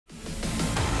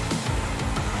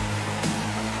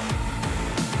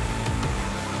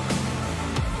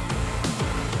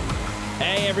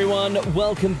Hey everyone,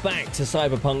 welcome back to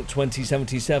Cyberpunk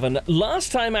 2077.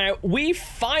 Last time out, we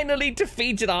finally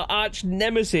defeated our arch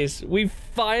nemesis. We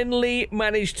finally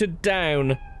managed to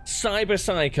down Cyber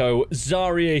Psycho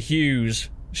Zaria Hughes.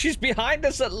 She's behind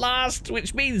us at last,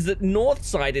 which means that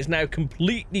Northside is now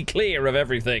completely clear of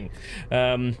everything.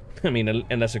 I mean,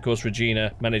 unless, of course,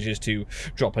 Regina manages to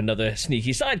drop another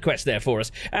sneaky side quest there for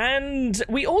us. And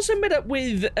we also met up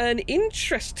with an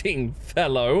interesting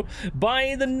fellow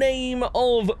by the name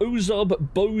of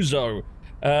Ozob Bozo.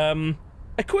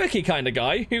 A quirky kind of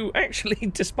guy who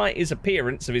actually, despite his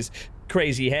appearance of his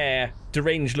crazy hair,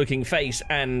 deranged-looking face,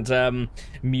 and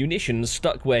munitions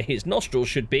stuck where his nostrils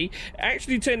should be,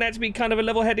 actually turned out to be kind of a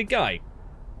level-headed guy.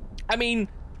 I mean,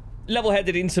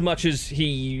 level-headed in so much as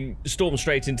he stormed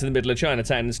straight into the middle of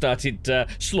Chinatown and started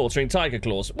slaughtering tiger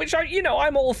claws, which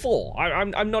I'm all for.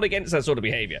 I'm not against that sort of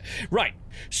behavior. Right,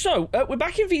 so we're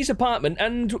back in V's apartment,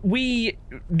 and we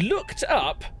looked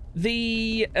up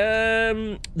the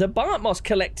Bartmoss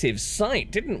Collective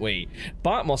site, didn't we?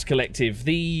 Bartmoss Collective,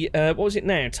 the what was it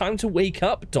now? Time to wake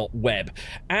up.web.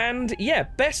 And yeah,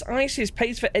 Bess Isis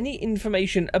pays for any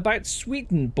information about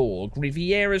Swedenborg,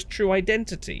 Riviera's true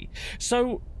identity.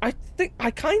 So I think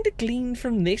I kind of gleaned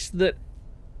from this that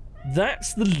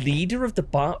that's the leader of the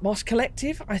Bartmoss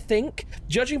Collective, I think.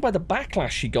 Judging by the backlash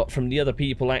she got from the other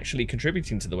people actually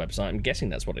contributing to the website, I'm guessing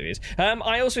that's what it is.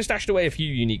 I also stashed away a few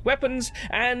unique weapons,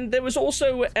 and there was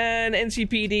also an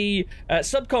NCPD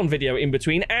subcon video in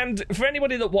between, and for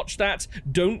anybody that watched that,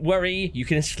 don't worry, you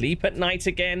can sleep at night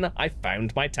again. I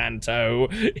found my Tanto.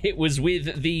 It was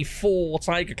with the 4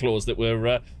 tiger claws that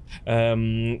were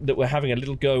having a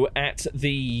little go at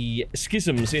the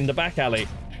schisms in the back alley.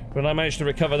 But I managed to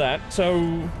recover that,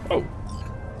 so... Oh.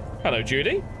 Hello,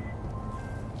 Judy.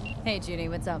 Hey, Judy,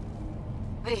 what's up?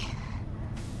 V,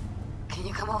 can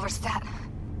you come over, stat?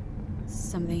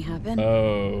 Something happened?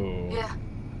 Oh. Yeah.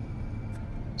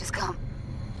 Just come.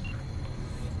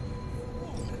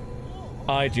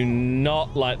 I do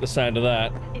not like the sound of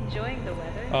that. Enjoying the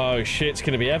weather? Oh, shit, it's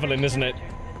gonna be Evelyn, isn't it?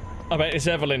 I bet it's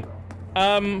Evelyn.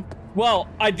 Well,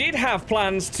 I did have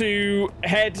plans to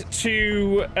head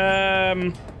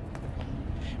to,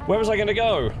 where was I going to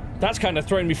go? That's kind of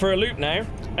thrown me for a loop now.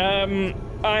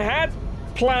 I had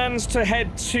plans to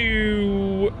head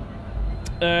to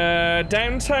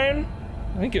downtown.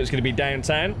 I think it was going to be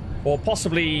downtown, or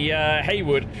possibly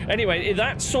Haywood. Anyway,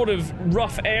 that sort of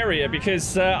rough area,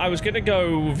 because I was going to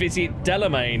go visit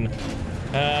Delamain.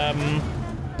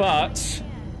 But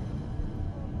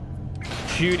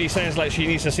Judy sounds like she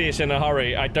needs to see us in a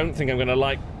hurry. I don't think I'm going to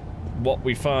like what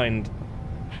we find.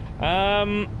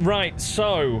 Right,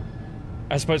 so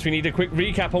I suppose we need a quick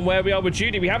recap on where we are with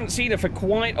Judy. We haven't seen her for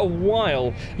quite a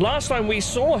while. Last time we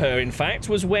saw her, in fact,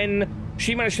 was when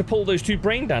she managed to pull those 2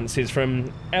 brain dances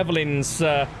from Evelyn's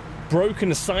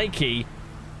broken psyche.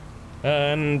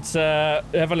 And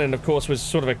Evelyn, of course, was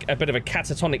sort of a bit of a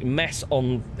catatonic mess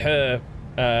on her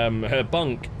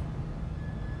bunk.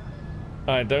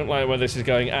 I don't like where this is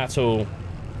going at all.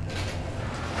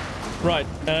 Right,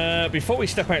 before we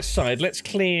step outside, let's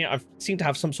clear... I seem to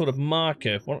have some sort of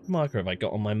marker. What marker have I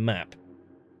got on my map?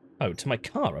 Oh, to my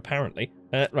car, apparently.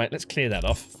 Right, let's clear that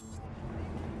off.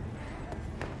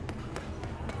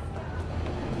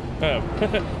 Oh,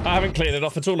 I haven't cleared it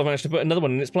off at all. I managed to put another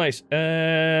one in its place.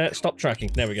 Stop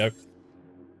tracking. There we go.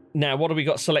 Now, what have we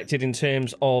got selected in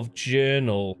terms of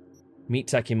journal? Meet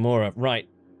Takimura. Right.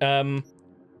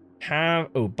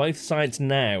 Oh, both sides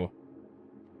now.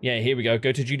 Yeah, here we go.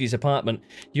 Go to Judy's apartment.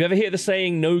 You ever hear the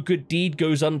saying, no good deed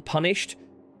goes unpunished?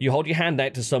 You hold your hand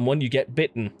out to someone, you get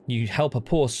bitten. You help a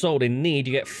poor soul in need,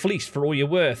 you get fleeced for all you're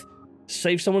worth.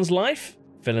 Save someone's life?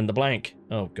 Fill in the blank.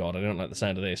 Oh god, I don't like the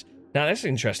sound of this. Now, that's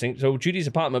interesting. So, Judy's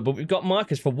apartment, but we've got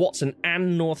markers for Watson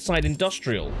and Northside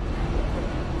Industrial.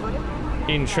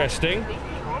 Interesting.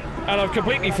 And I've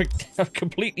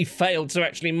completely failed to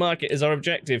actually mark it as our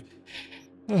objective.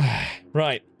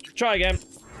 Right, try again.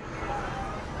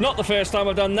 Not the first time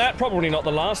I've done that, probably not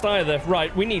the last either.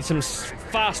 Right, we need some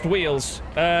fast wheels.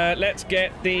 Let's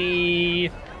get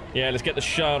the... Yeah, let's get the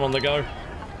Sharn on the go.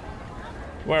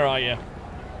 Where are you?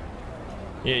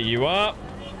 Here you are.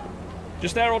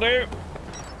 Just there will do.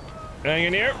 Hang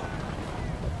in here.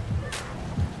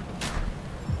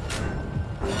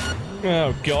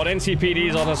 Oh god,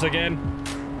 NCPD's on us again.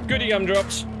 Goody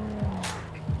gumdrops.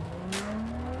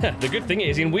 The good thing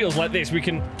is, in wheels like this, we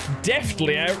can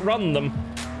deftly outrun them.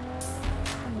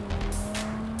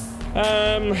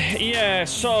 Yeah,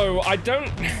 so I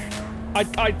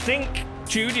think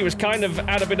Judy was kind of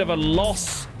at a bit of a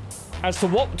loss as to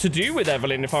what to do with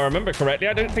Evelyn, if I remember correctly.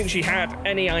 I don't think she had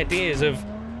any ideas of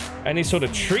any sort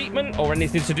of treatment or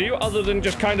anything to do other than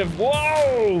just kind of,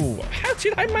 whoa! How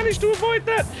did I manage to avoid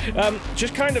that?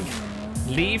 Just kind of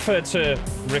leave her to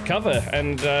recover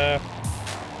and,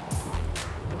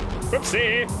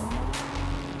 whoopsie!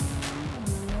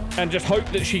 And just hope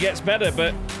that she gets better,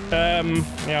 but,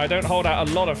 yeah, I don't hold out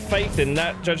a lot of faith in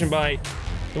that, judging by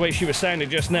the way she was sounding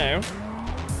just now.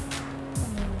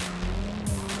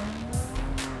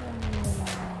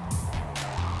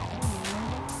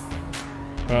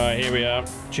 Alright, here we are.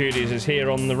 Judy's is here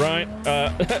on the right.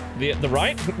 The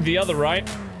right? The other right.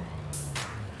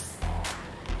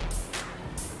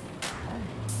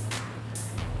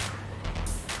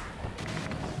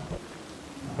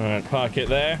 Alright, park it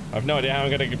there. I've no idea how I'm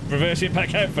going to reverse it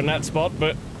back out from that spot,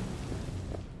 but...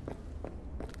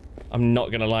 I'm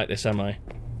not going to like this, am I?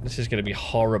 This is going to be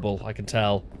horrible, I can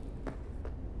tell.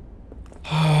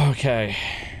 Okay.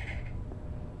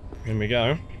 Here we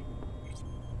go.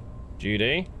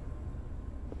 Judy.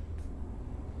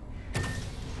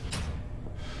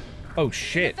 Oh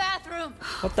shit. The bathroom.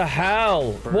 What the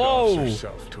hell? Bird Whoa. offers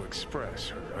herself to express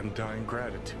her undying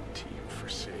gratitude to you for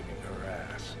saving her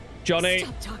ass. Johnny.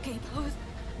 Stop talking.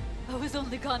 I was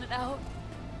only gone an hour.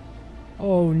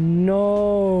 Oh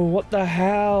no. What the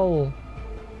hell?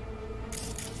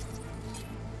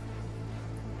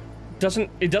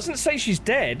 It doesn't say she's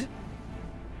dead.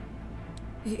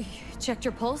 You checked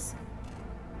your pulse?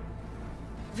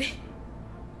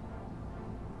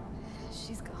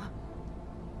 She's gone.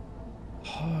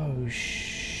 Oh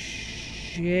shit.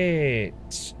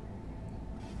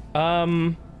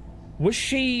 Was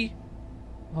she...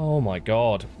 Oh my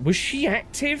god. Was she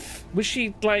active? Was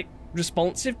she, like,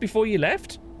 responsive before you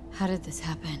left? How did this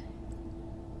happen?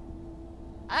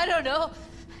 I don't know.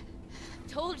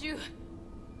 Told you.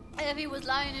 Evie was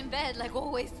lying in bed like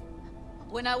always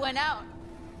when I went out.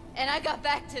 And I got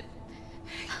back to...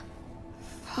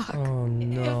 Fuck. Oh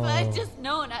no. If I'd just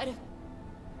known, I'd have...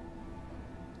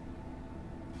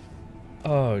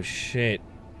 Oh shit.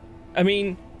 I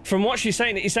mean, from what she's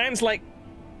saying, it sounds like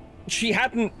she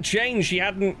hadn't changed, she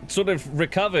hadn't sort of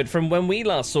recovered from when we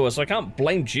last saw her, so I can't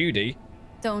blame Judy.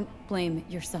 Don't blame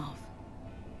yourself.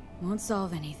 Won't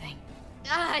solve anything.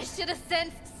 I should have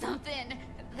sensed something.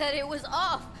 That it was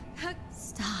off.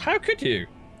 Stop. How could you?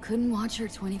 Couldn't watch her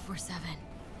 24/7.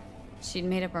 She'd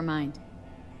made up her mind.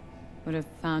 Would have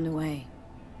found a way.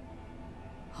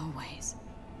 Always.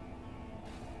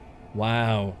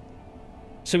 Wow.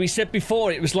 So he said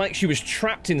before it was like she was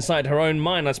trapped inside her own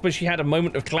mind. I suppose she had a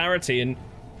moment of clarity and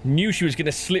knew she was going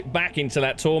to slip back into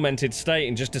that tormented state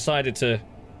and just decided to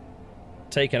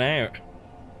take it out.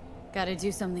 Gotta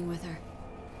do something with her.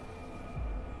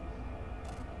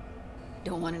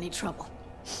 Don't want any trouble.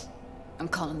 I'm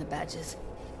calling the badges.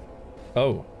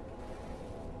 Oh.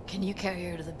 Can you carry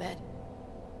her to the bed?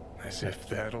 As if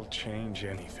that'll change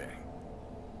anything.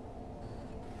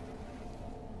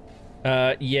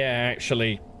 Yeah,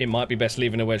 actually, it might be best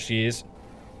leaving her where she is.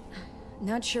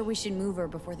 Not sure we should move her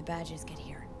before the badges get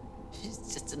here. She's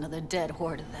just another dead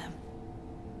horde of them.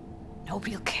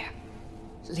 Nobody'll care.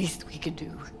 Least we can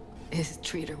do is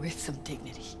treat her with some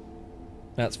dignity.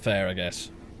 That's fair, I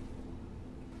guess.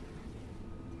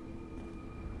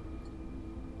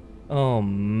 Oh,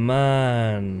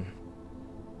 man.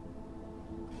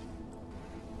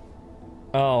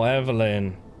 Oh,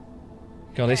 Evelyn.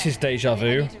 God, this is deja vu.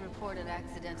 I need to report an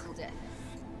accidental death.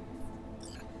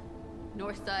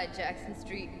 North side, Jackson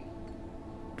Street.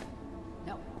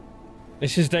 No.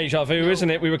 This is deja vu, isn't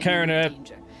it? We were carrying her...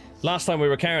 Danger. Last time we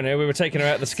were carrying her, we were taking her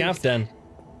out of the scav den.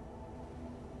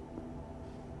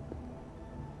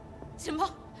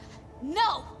 Tomorrow?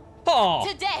 No! Oh!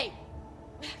 Today!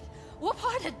 What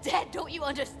part of dead don't you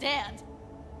understand?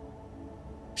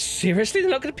 Seriously?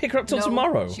 They're not going to pick her up till No,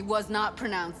 tomorrow? She was not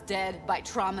pronounced dead by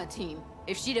trauma team.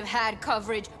 If she'd have had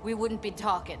coverage, we wouldn't be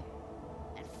talking.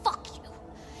 And fuck you.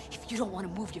 If you don't want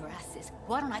to move your asses,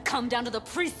 why don't I come down to the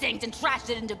precinct and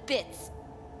trash it into bits?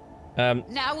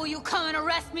 Now will you come and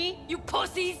arrest me, you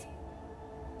pussies?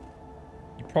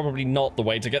 Probably not the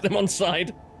way to get them on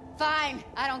side. Fine.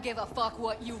 I don't give a fuck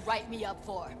what you write me up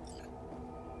for.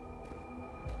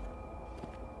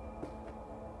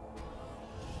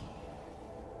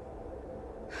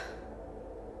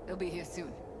 They'll be here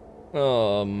soon.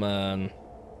 Oh, man.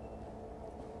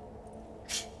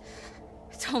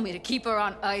 Told me to keep her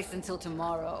on ice until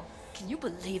tomorrow. Can you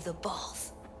believe the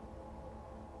balls?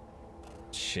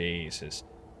 Jesus.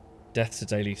 Death's a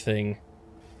daily thing.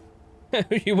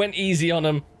 You went easy on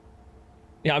them.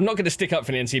 Yeah, I'm not going to stick up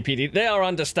for the NCPD. They are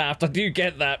understaffed, I do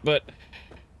get that, but...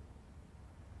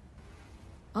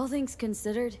 All things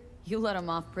considered, you let him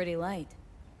off pretty light.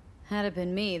 Had it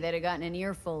been me, they'd have gotten an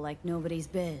earful like nobody's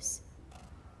biz.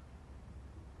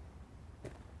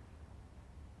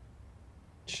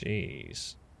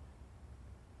 Jeez.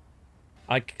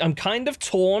 I'm kind of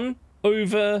torn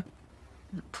over...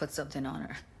 Put something on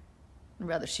her. I'd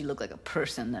rather she look like a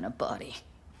person than a body.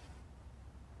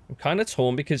 I'm kind of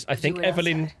torn because I think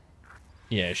Evelyn... outside.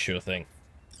 Yeah, sure thing.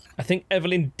 I think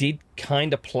Evelyn did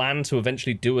kind of plan to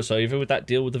eventually do us over with that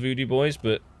deal with the Voodoo Boys,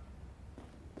 but...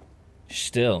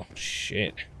 Still,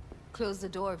 shit. Close the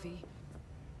door, V.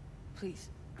 Please.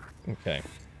 Okay.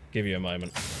 Give you a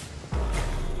moment.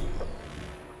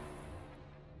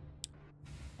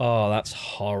 Oh, that's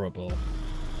horrible.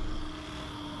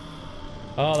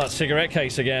 Oh, that cigarette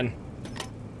case again.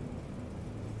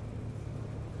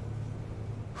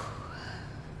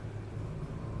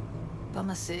 Bum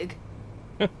a cig.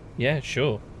 Yeah,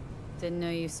 sure. Didn't know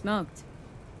you smoked.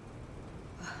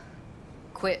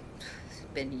 Quit. It's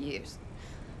been years.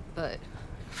 But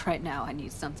right now I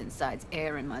need something besides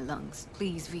air in my lungs.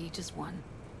 Please, V, just one.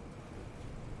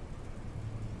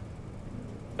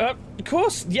 Of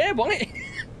course. Yeah, why?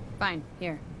 Fine,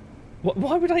 here.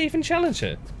 Why would I even challenge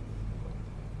her?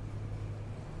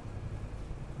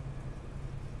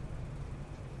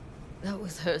 That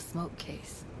was her smoke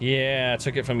case. Yeah, I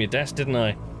took it from your desk, didn't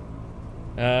I?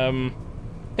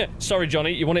 Sorry,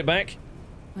 Johnny, you want it back?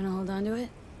 Wanna hold on to it?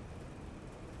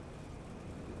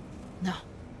 No.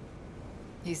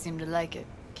 You seem to like it.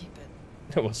 Keep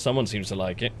it. Well, someone seems to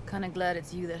like it. Kinda glad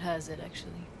it's you that has it,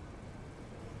 actually.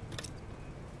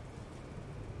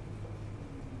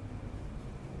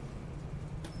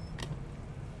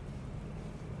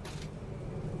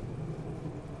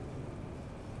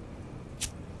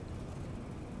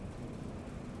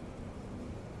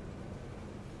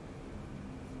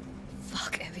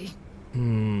 Fuck, Evie.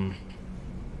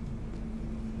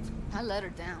 I let her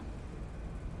down.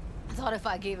 I thought if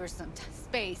I gave her some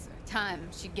space or time,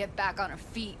 she'd get back on her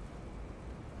feet.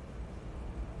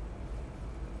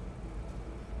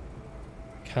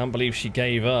 Can't believe she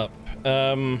gave up.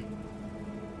 I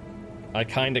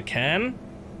kinda can.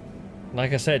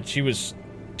 Like I said, she was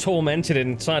tormented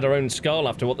inside her own skull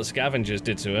after what the scavengers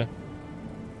did to her.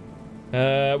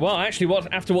 Well, actually,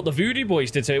 after what the Voodoo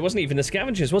Boys did to her, it wasn't even the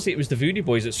scavengers, was it? It was the Voodoo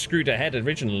Boys that screwed her head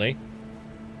originally.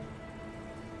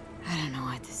 I don't know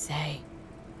what to say.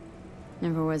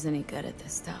 Never was any good at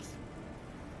this stuff.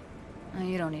 Oh,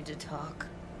 you don't need to talk.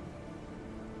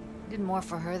 You did more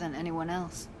for her than anyone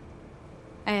else.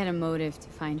 I had a motive to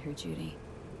find her, Judy.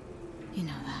 You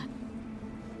know that.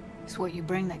 It's what you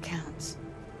bring that counts.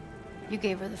 You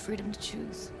gave her the freedom to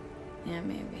choose. Yeah,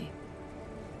 maybe.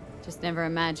 Just never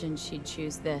imagined she'd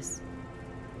choose this.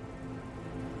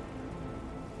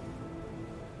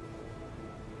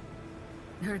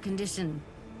 Her condition,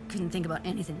 couldn't think about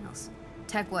anything else.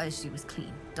 Tech-wise, she was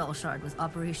clean. Doll Shard was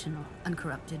operational,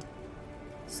 uncorrupted.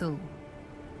 So,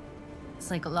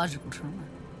 psychological trauma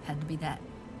had to be that.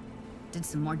 Did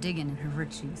some more digging in her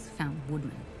virtues, found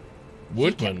Woodman.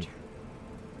 Woodman?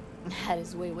 Had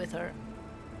his way with her.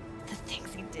 The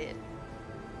things he did.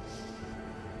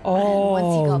 Oh, and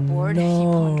once he got bored, no. he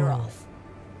pawned her off.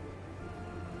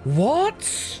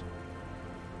 What?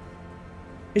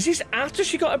 Is this after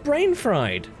she got her brain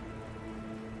fried?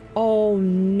 Oh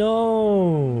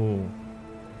no.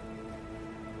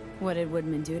 What did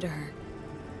Woodman do to her?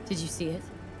 Did you see it?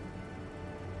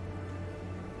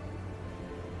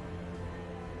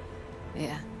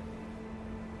 Yeah.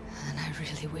 And I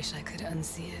really wish I could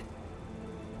unsee it.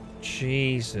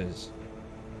 Jesus.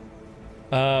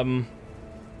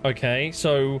 Okay,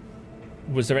 so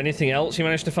was there anything else you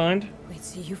managed to find? Wait,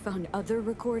 so you found other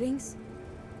recordings?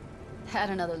 Had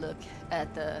another look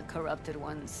at the corrupted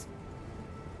ones.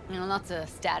 You know, lots of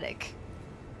static.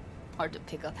 Hard to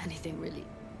pick up anything, really.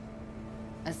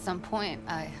 At some point,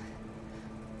 I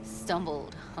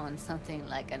stumbled on something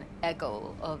like an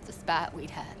echo of the spat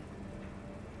we'd had.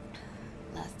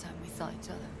 Last time we saw each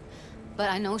other.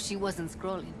 But I know she wasn't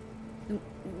scrolling.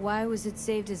 Why was it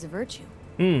saved as a virtue?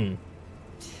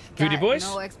 Voodoo Boys?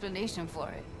 No explanation for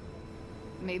it.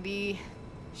 Maybe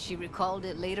she recalled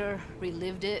it later,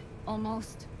 relived it,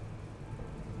 almost.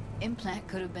 Implant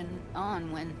could have been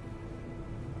on when,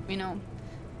 you know,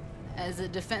 as a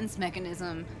defense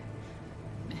mechanism,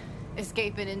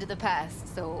 escaping into the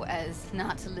past so as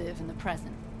not to live in the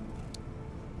present.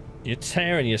 You're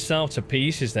tearing yourself to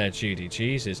pieces there, Judy.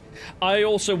 Jesus. I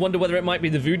also wonder whether it might be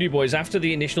the Voodoo Boys. After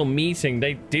the initial meeting,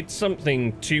 they did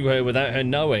something to her without her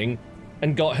knowing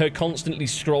and got her constantly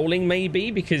scrolling,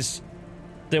 maybe, because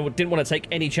they didn't want to take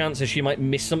any chances she might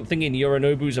miss something in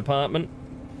Yorinobu's apartment.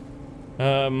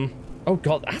 Oh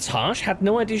god, that's harsh. Had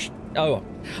no idea oh,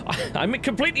 I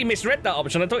completely misread that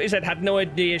option. I thought he said had no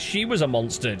idea she was a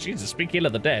monster. Jesus, speak ill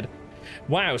of the dead.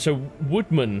 Wow, so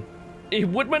Woodman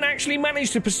actually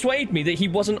managed to persuade me that he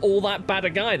wasn't all that bad a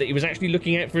guy, that he was actually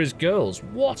looking out for his girls.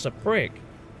 What a prick.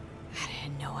 I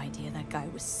had no idea that guy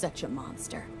was such a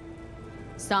monster.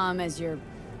 Saw him as your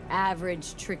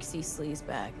average tricksy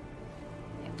sleazebag.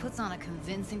 He puts on a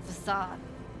convincing facade.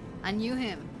 I knew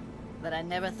him, but I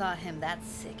never thought him that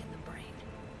sick in the brain.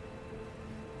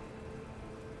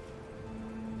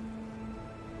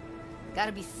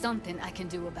 Gotta be something I can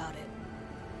do about it.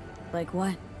 Like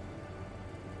what?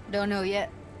 Don't know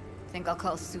yet. Think I'll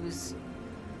call Suze.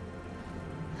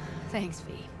 Thanks,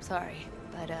 V. Sorry,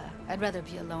 but I'd rather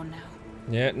be alone now.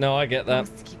 Yeah, no, I get that.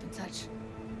 Promise to keep in touch.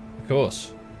 Of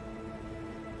course.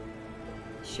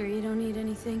 Sure you don't need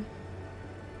anything?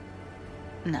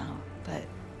 No, but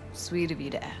sweet of you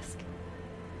to ask.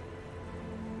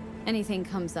 Anything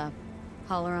comes up,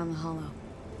 holler on the hollow.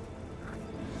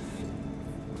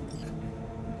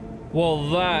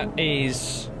 Well, that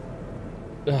is...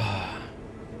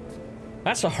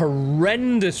 that's a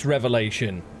horrendous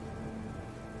revelation.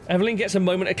 Evelyn gets a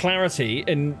moment of clarity,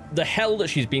 and the hell that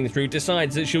she's been through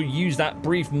decides that she'll use that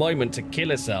brief moment to kill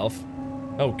herself.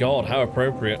 Oh god, how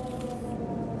appropriate.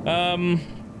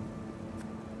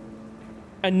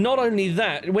 And not only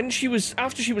that,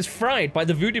 after she was fried by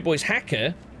the Voodoo Boys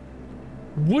hacker,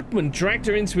 Woodman dragged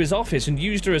her into his office and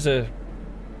used her as a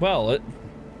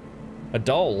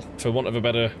doll, for want of a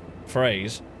better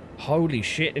phrase. Holy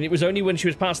shit. And it was only when she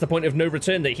was past the point of no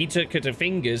return that he took her to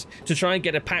fingers to try and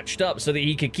get her patched up so that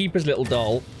he could keep his little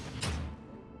doll.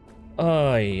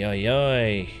 Ay, ay,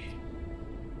 ay.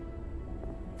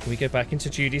 Can we go back into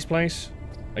Judy's place?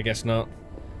 I guess not.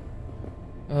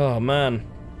 Oh, man.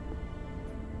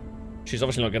 She's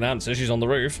obviously not going to answer. She's on the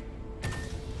roof.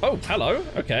 Oh, hello.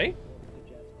 Okay.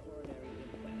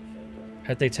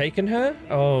 Had they taken her?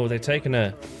 Oh, they've taken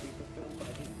her.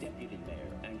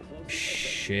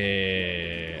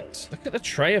 Shit. Look at the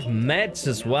tray of meds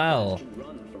as well.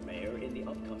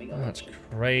 Oh, that's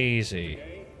crazy.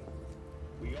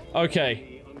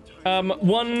 Okay.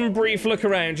 One brief look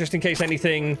around just in case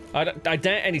anything... I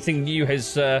doubt anything new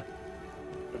has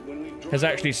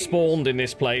actually spawned in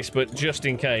this place, but just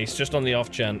in case, just on the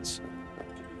off chance.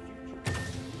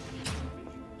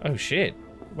 Oh shit.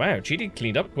 Wow, Judy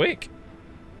cleaned up quick.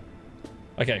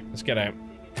 Okay, let's get out.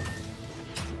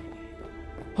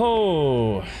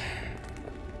 Oh.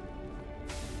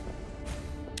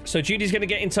 So Judy's going to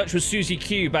get in touch with Susie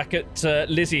Q back at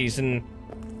Lizzie's and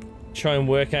try and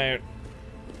work out...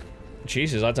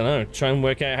 Jesus, I don't know. Try and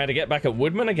work out how to get back at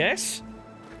Woodman, I guess?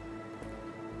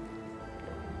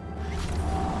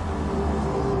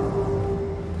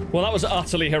 Well, that was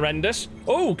utterly horrendous.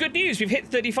 Oh, good news. We've hit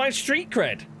 35 street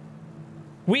cred.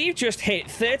 We've just hit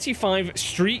 35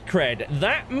 street cred.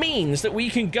 That means that we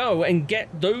can go and get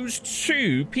those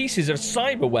 2 pieces of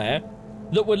cyberware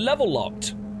that were level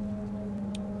locked.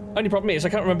 Only problem is I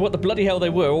can't remember what the bloody hell they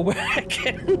were or where I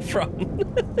get them from.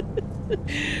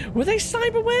 Were they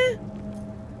cyberware?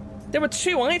 There were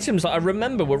 2 items that I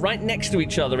remember were right next to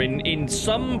each other in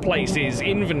some places'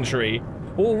 inventory.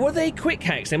 Or were they quick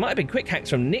hacks? They might have been quick hacks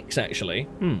from Nick's, actually.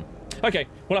 Okay,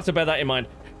 we'll have to bear that in mind.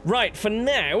 Right, for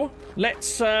now,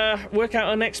 let's work out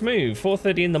our next move.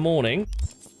 4:30 in the morning.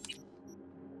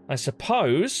 I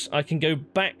suppose I can go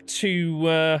back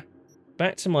to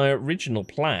my original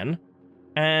plan.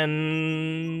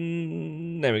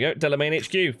 And there we go, Delamain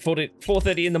HQ.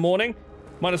 4:30 in the morning.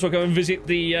 Might as well go and visit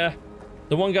the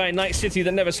one guy in Night City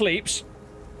that never sleeps.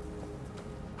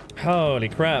 Holy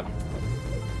crap.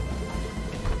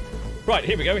 Right,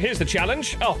 here we go. Here's the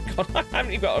challenge. Oh god, I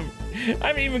haven't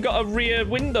even got a rear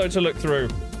window to look through.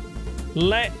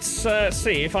 Let's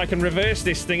see if I can reverse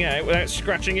this thing out without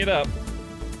scratching it up.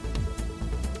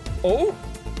 Oh!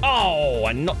 Oh,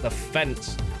 I knocked the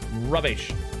fence.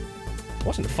 Rubbish.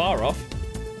 Wasn't far off.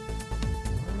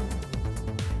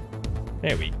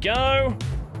 There we go.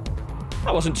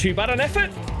 That wasn't too bad an effort.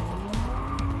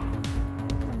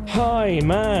 Hi,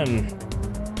 man.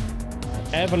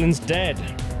 Evelyn's dead.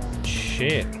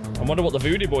 Shit. I wonder what the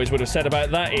Voodoo Boys would have said about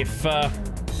that if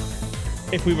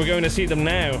we were going to see them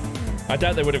now. I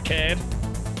doubt they would have cared.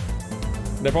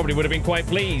 They probably would have been quite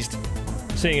pleased,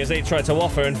 seeing as they tried to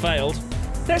offer and failed.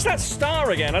 There's that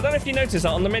star again. I don't know if you noticed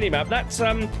that on the minimap. That's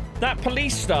that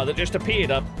police star that just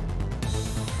appeared up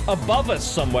above us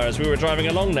somewhere as we were driving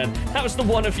along then. That was the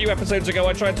one a few episodes ago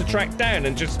I tried to track down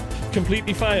and just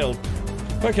completely failed.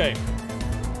 Okay.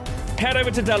 Head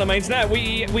over to Delamain's now.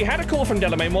 We had a call from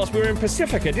Delamain whilst we were in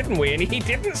Pacifica, didn't we? And he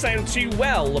didn't sound too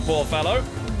well, the poor fellow.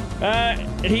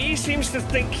 He seems to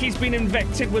think he's been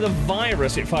infected with a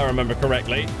virus, if I remember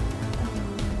correctly.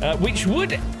 Which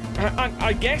would,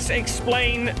 I guess,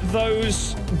 explain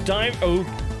those Oh,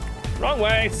 wrong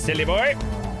way, silly boy.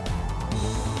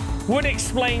 Would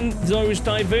explain those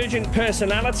divergent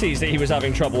personalities that he was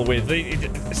having trouble with.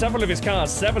 Several of his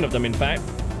cars, 7 of them, in fact,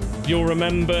 you'll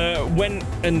remember, went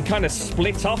and kind of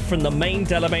split off from the main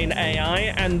Delamain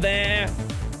AI, and their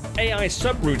AI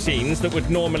subroutines that would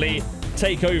normally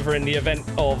take over in the event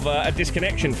of a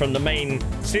disconnection from the main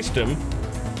system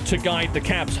to guide the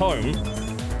cabs home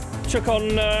took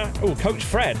on Coach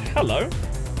Fred. Hello.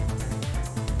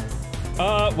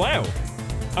 Wow,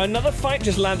 another fight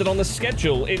just landed on the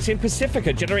schedule. It's in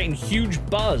Pacifica, generating huge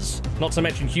buzz, not to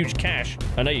mention huge cash.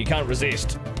 I know you can't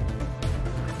resist.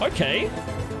 Okay,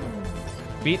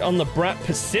 beat on the Brat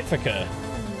Pacifica.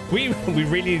 We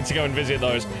really need to go and visit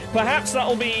those. Perhaps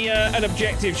that'll be an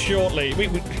objective shortly.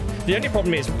 The only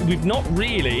problem is we've not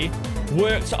really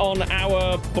worked on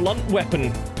our blunt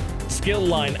weapon skill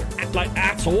line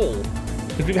at all,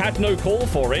 because we've had no call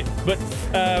for it. But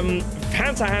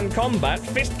hand-to-hand combat,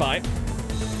 fist fight,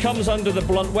 comes under the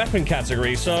blunt weapon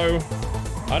category, so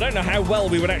I don't know how well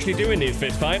we would actually do in these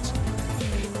fist fights.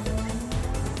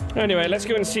 Anyway, let's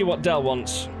go and see what Del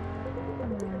wants.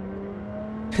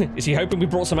 Is he hoping we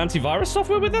brought some antivirus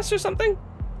software with us or something?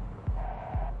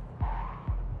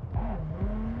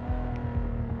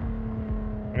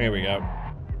 Here we go.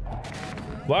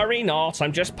 Worry not,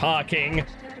 I'm just parking.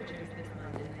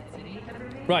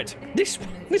 Right, this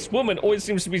woman always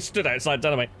seems to be stood outside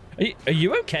Delamain. Are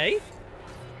you okay?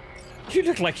 You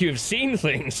look like you have seen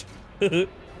things.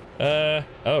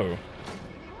 Oh.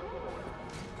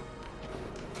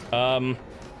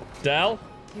 Del?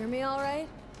 Hear me all right?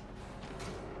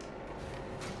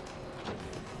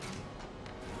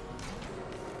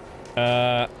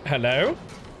 Hello?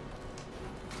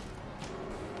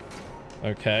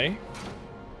 Okay.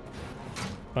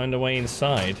 Find a way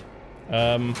inside.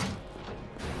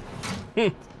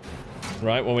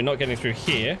 Right, well, we're not getting through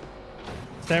here.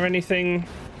 Is there anything?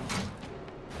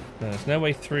 No, there's no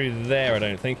way through there, I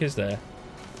don't think, is there?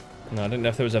 No, I didn't know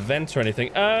if there was a vent or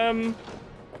anything.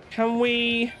 Can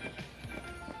we...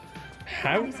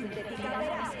 How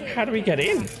do we get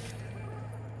in?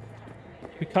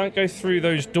 We can't go through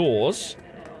those doors.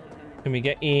 Can we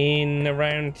get in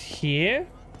around here?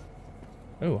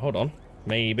 Oh, hold on.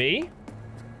 Maybe.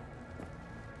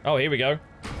 Oh, here we go.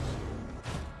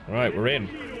 All right, we're in.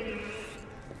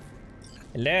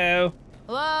 Hello?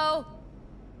 Hello?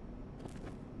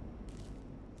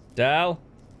 Dal?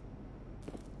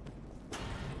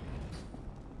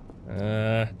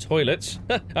 Toilets.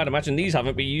 I'd imagine these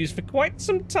haven't been used for quite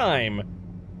some time.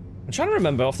 I'm trying to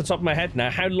remember off the top of my head now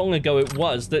how long ago it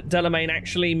was that Delamain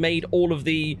actually made all of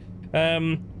the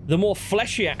more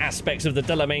fleshier aspects of the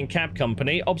Delamain Cab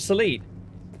Company obsolete.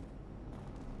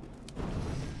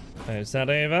 Is that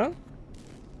over?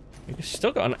 We've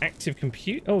still got an active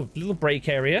compute. Oh, little break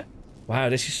area. Wow,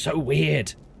 this is so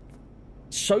weird.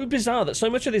 So bizarre that so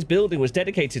much of this building was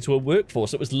dedicated to a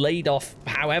workforce that was laid off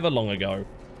however long ago.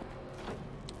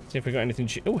 See if we got anything.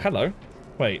 Oh, hello.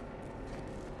 Wait.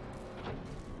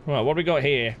 Right, what do we got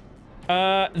here?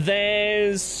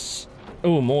 There's...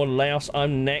 Oh, more layoffs.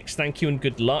 I'm next. Thank you and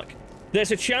good luck.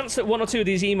 There's a chance that 1 or 2 of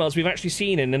these emails we've actually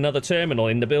seen in another terminal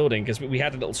in the building, because we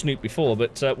had a little snoop before,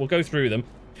 but we'll go through them.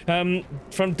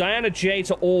 From Diana J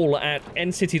to all at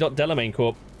ncity.delamain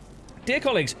corp. Dear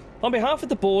colleagues, on behalf of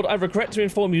the board, I regret to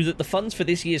inform you that the funds for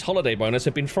this year's holiday bonus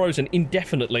have been frozen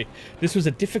indefinitely. This was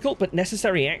a difficult but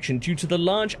necessary action due to the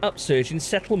large upsurge in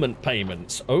settlement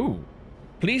payments. Oh.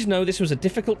 Please know this was a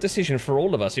difficult decision for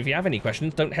all of us. If you have any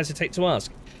questions, don't hesitate to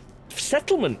ask.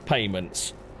 Settlement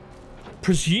payments.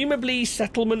 Presumably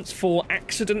settlements for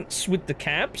accidents with the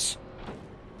cabs?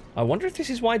 I wonder if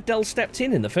this is why Del stepped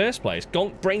in the first place.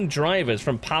 Gonk-brained drivers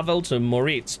from Pavel to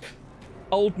Moritz.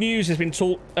 Old news has been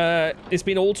it's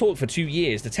been all talk for 2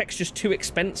 years. The tech's just too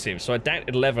expensive, so I doubt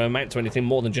it'll ever amount to anything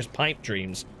more than just pipe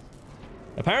dreams.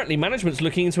 Apparently, management's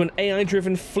looking into an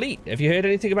AI-driven fleet. Have you heard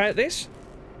anything about this?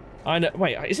 I know.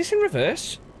 Wait, is this in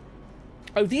reverse?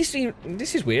 Oh, this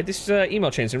is weird. This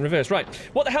email chain's in reverse. Right.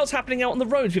 What the hell's happening out on the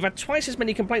roads? We've had twice as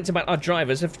many complaints about our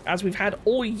drivers as we've had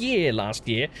all year last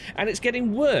year, and it's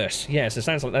getting worse. Yes, it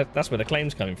sounds like that's where the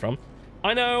claim's coming from.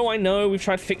 I know. We've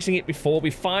tried fixing it before. We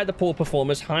fired the poor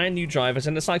performers, hire new drivers,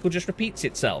 and the cycle just repeats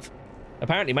itself.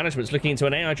 Apparently, management's looking into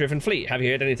an AI-driven fleet. Have you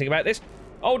heard anything about this?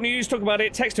 Old news, talk about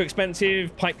it. Tech's too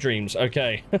expensive. Pipe dreams.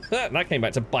 Okay. That came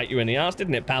back to bite you in the ass,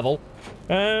 didn't it, Pavel?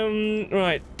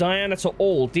 Right. Diana to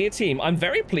all. Dear team, I'm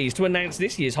very pleased to announce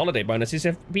this year's holiday bonuses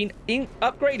have been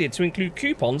upgraded to include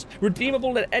coupons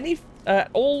redeemable at any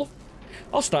I'll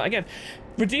start again.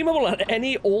 Redeemable at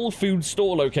any all-food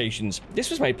store locations. This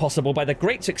was made possible by the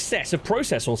great success of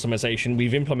process optimization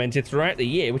we've implemented throughout the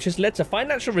year, which has led to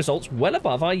financial results well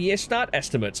above our year start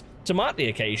estimates. To mark the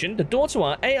occasion, the door to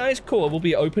our AI's core will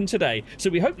be open today,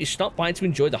 so we hope you stop by to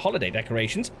enjoy the holiday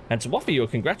decorations and to offer your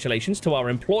congratulations to our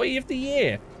Employee of the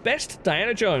Year, Best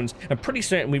Diana Jones. I'm pretty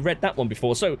certain we read that one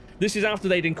before, so this is after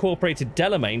they'd incorporated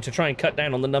Delamain to try and cut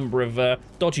down on the number of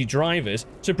dodgy drivers,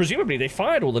 so presumably they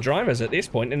fired all the drivers at this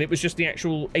point and it was just the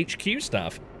actual HQ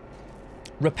staff.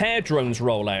 Repair drones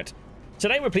rollout.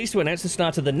 Today we're pleased to announce the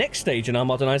start of the next stage in our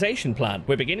modernization plan.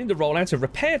 We're beginning the rollout of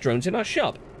repair drones in our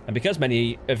shop. And because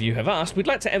many of you have asked, we'd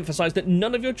like to emphasize that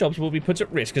none of your jobs will be put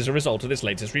at risk as a result of this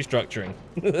latest restructuring.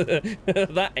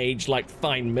 That aged like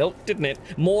fine milk, didn't it?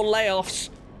 More layoffs.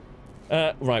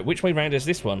 Right, which way round is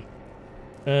this one?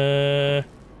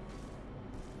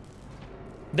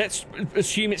 Let's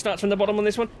assume it starts from the bottom on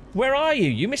this one. Where are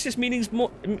you? You missed this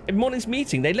morning's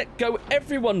meeting. They let go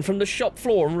everyone from the shop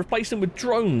floor and replace them with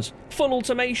drones. Full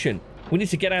automation. We need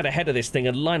to get out ahead of this thing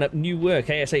and line up new work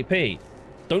ASAP.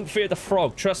 Don't fear the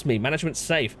frog. Trust me, management's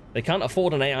safe. They can't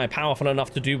afford an AI powerful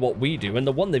enough to do what we do, and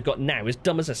the one they've got now is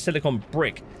dumb as a silicon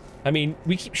brick. I mean,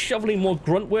 we keep shoveling more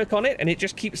grunt work on it, and it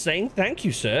just keeps saying, thank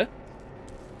you, sir.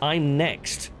 I'm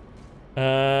next.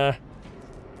 Yeah,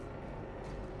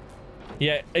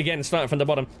 again, starting from the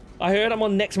bottom. I heard I'm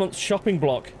on next month's shopping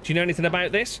block. Do you know anything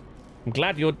about this? I'm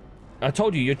glad I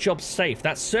told you, your job's safe.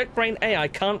 That CircBrain AI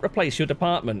can't replace your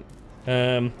department.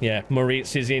 Yeah,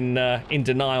 Moritz is in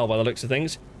denial by the looks of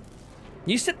things.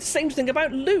 You said the same thing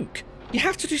about Luke. You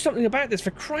have to do something about this, for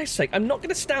Christ's sake. I'm not going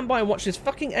to stand by and watch this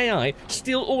fucking AI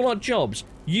steal all our jobs.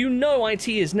 You know IT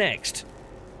is next.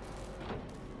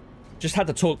 Just had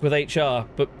to talk with HR,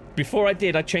 but before I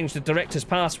did, I changed the director's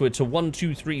password to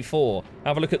 1234.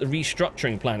 Have a look at the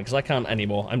restructuring plan, because I can't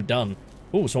anymore. I'm done.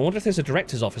 Oh, so I wonder if there's a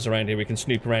director's office around here we can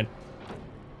snoop around.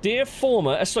 Dear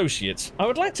former associates, I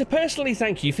would like to personally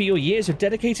thank you for your years of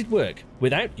dedicated work.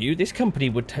 Without you, this company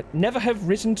would never have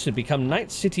risen to become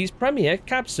Night City's premier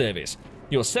cab service.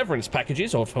 Your severance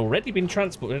packages have already been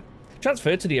transferred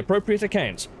to the appropriate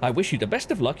accounts. I wish you the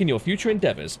best of luck in your future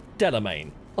endeavors.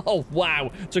 Delamain. Oh,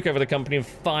 wow. Took over the company and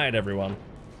fired everyone.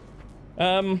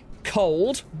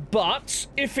 Cold, but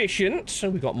efficient. So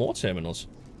we've got more terminals.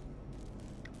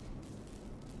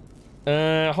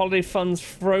 Holiday funds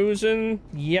frozen.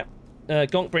 Yep.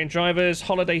 Gonk brain drivers.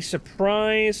 Holiday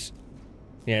surprise.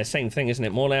 Yeah, same thing, isn't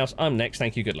it? More layouts. I'm next.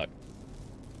 Thank you. Good luck.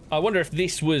 I wonder if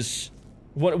this was...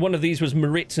 One of these was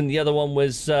Moritz and the other one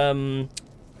was,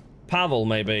 Pavel,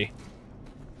 maybe.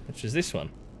 Which is this one.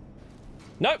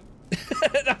 Nope.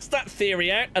 That's that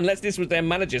theory out. Unless this was their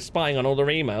manager spying on all their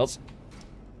emails.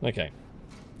 Okay.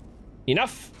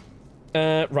 Enough.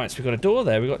 Right, so we've got a door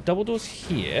there. We've got double doors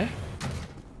here.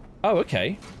 Oh,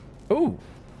 okay. Oh,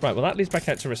 right. Well, that leads back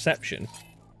out to reception.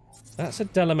 That's a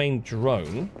Delamain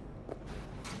drone.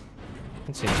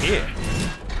 What's in here?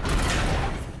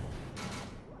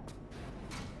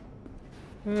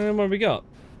 What have we got?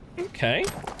 Okay.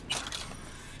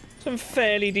 Some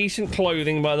fairly decent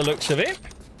clothing by the looks of it.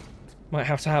 Might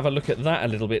have to have a look at that a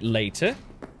little bit later.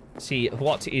 See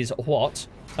what is what.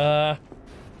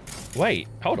 Wait.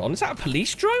 Hold on. Is that a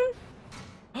police drone?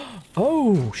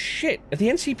 Oh, shit. Have the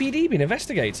NCPD been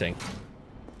investigating?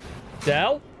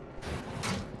 Del?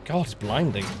 God, it's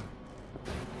blinding.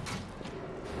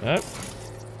 Nope.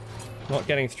 Not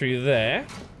getting through there.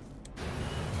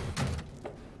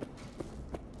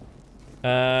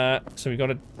 So we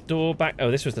got a door back. Oh,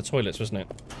 this was the toilets, wasn't it?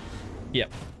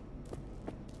 Yep.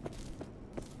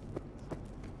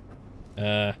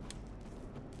 There.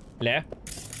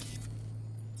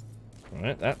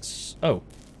 Alright, that's... Oh.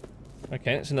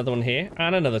 Okay, that's another one here.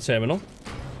 And another terminal.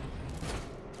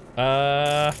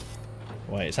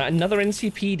 Wait, is that another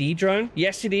NCPD drone?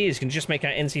 Yes, it is. You can just make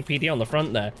out NCPD on the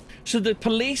front there. So the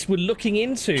police were looking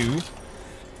into...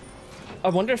 I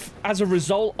wonder if, as a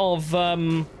result of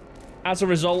the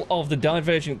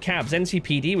divergent cabs,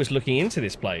 NCPD was looking into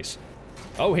this place.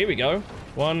 Oh, here we go.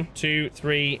 1, 2,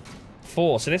 3,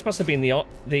 4. So this must have been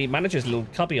the manager's little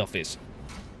cubby office.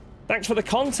 Thanks for the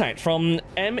contact from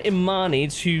M. Imani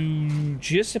to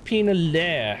Giuseppina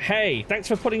Lair. Hey, thanks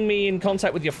for putting me in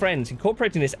contact with your friends.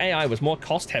 Incorporating this AI was more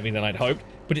cost-heavy than I'd hoped,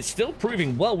 but it's still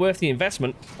proving well worth the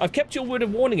investment. I've kept your word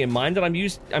of warning in mind, and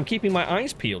I'm keeping my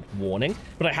eyes peeled. Warning,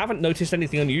 but I haven't noticed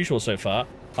anything unusual so far.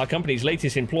 Our company's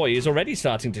latest employee is already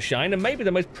starting to shine, and maybe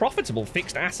the most profitable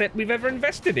fixed asset we've ever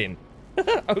invested in.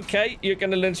 Okay, you're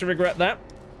going to learn to regret that.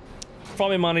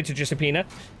 From Imani to Giuseppina.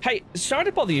 Hey, sorry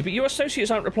to bother you, but your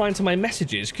associates aren't replying to my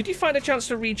messages. Could you find a chance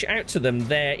to reach out to them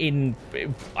there in...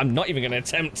 I'm not even going to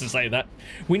attempt to say that.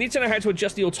 We need to know how to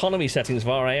adjust the autonomy settings of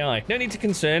our AI. No need to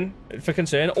concern.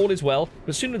 All is well,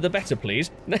 but sooner the better,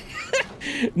 please.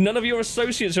 None of your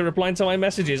associates are replying to my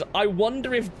messages. I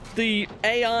wonder if the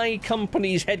AI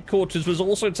company's headquarters was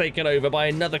also taken over by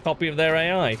another copy of their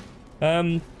AI.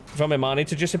 From Imani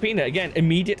to Giuseppina. Again,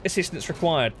 immediate assistance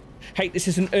required. Hey, this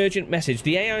is an urgent message.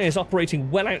 The AI is operating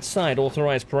well outside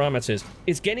authorized parameters.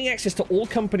 It's gaining access to all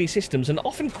company systems and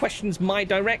often questions my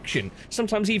direction,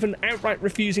 sometimes even outright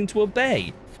refusing to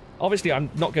obey. Obviously,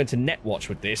 I'm not going to netwatch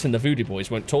with this, and the Voodoo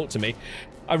Boys won't talk to me.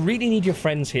 I really need your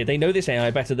friends here. They know this AI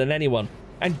better than anyone.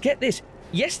 And get this,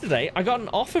 yesterday I got an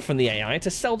offer from the AI to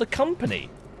sell the company.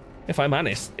 If I'm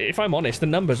honest, the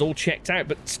numbers all checked out,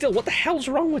 but still, what the hell's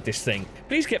wrong with this thing?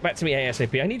 Please get back to me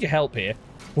ASAP. I need your help here.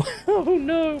 Oh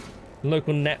no.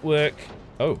 Local network.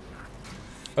 Oh.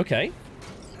 Okay.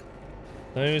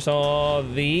 Those are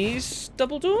these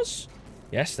double doors?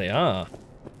 Yes, they are.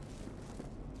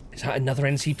 Is that another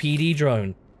NCPD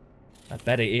drone? I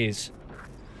bet it is.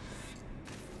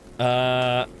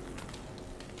 So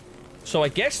I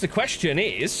guess the question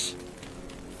is...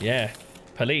 Yeah,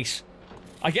 police.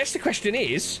 I guess the question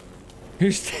is...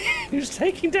 Who's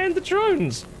taking down the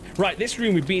drones? Right, this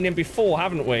room we've been in before,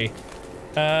 haven't we?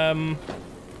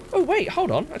 Oh, wait,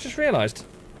 hold on. I just realised.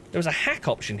 There was a hack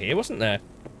option here, wasn't there?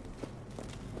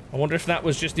 I wonder if that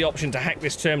was just the option to hack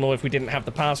this terminal if we didn't have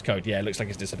the passcode. Yeah, it looks like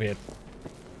it's disappeared.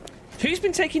 Who's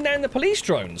been taking down the police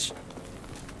drones?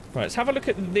 Right, let's have a look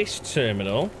at this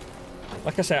terminal.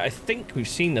 Like I said, I think we've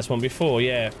seen this one before,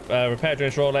 yeah. Repair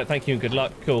drones rollout, thank you and good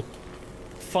luck. Cool.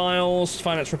 Files,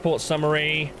 finance report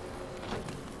summary.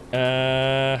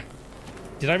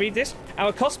 Did I read this?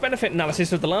 Our cost-benefit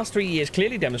analysis of the last 3 years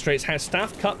clearly demonstrates how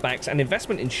staff cutbacks and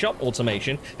investment in shop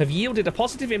automation have yielded a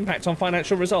positive impact on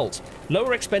financial results.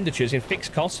 Lower expenditures in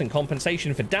fixed costs and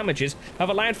compensation for damages have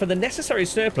allowed for the necessary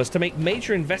surplus to make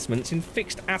major investments in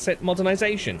fixed asset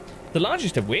modernization. The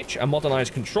largest of which, a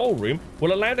modernized control room,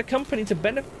 will allow the company to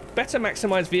better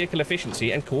maximize vehicle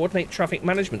efficiency and coordinate traffic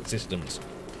management systems.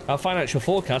 Our financial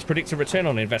forecast predicts a return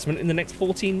on investment in the next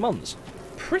 14 months.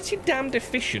 Pretty damned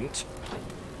efficient.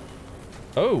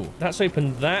 Oh, that's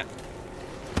opened that.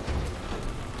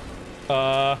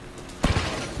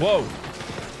 Whoa.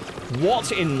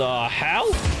 What in the hell?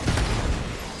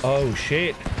 Oh,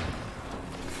 shit.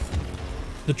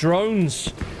 The drones.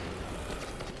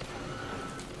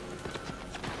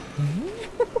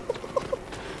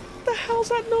 What the hell's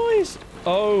that noise?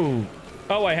 Oh.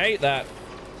 Oh, I hate that.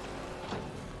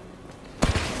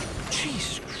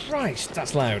 Jesus Christ,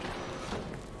 that's loud.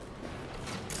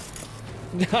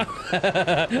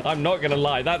 I'm not gonna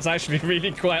lie, that's actually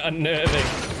really quite unnerving.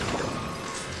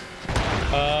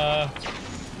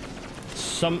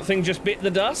 Something just bit the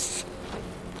dust?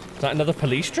 Is that another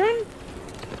police drone?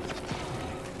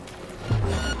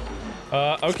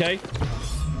 Okay.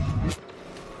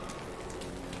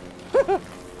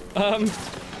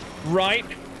 Right.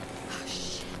 Oh,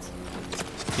 shit.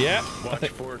 Yeah. Watch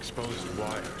for exposed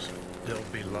wires. They'll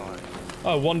be live.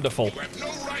 Oh, wonderful. You have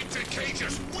no right to cage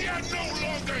us. We are no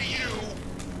longer you.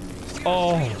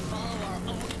 Oh. Follow our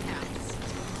own paths.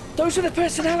 Those are the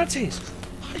personalities.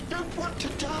 I don't want to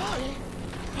die.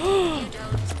 You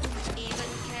don't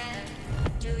even care,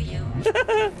 do you?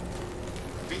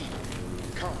 Be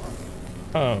calm.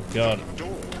 Oh, God. Door.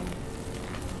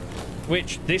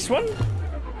 Which, this one?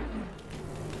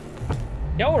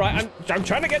 Yeah, alright, I'm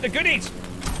trying to get the goodies.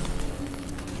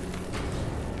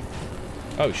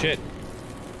 Oh, shit.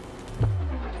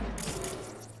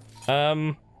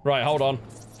 Right, hold on.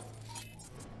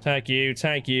 Thank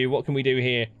you. What can we do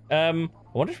here? I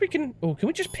wonder if we can... Oh, can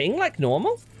we just ping like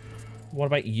normal? What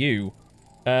about you?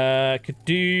 Could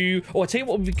do... Oh, I'll tell you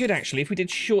what would be good, actually, if we did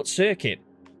short circuit.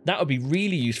 That would be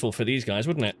really useful for these guys,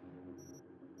 wouldn't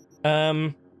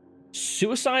it?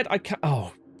 Suicide? I can't...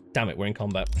 Oh, damn it, we're in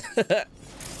combat.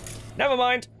 Never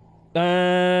mind.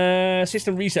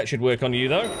 System reset should work on you,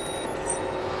 though.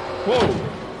 Whoa.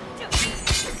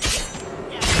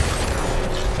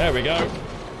 There we go.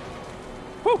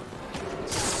 Whew.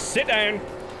 Sit down.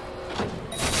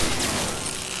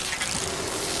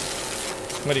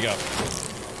 Where'd he go?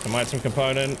 Combine some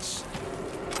components.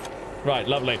 Right,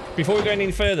 lovely. Before we go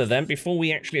any further then, before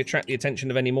we actually attract the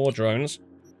attention of any more drones,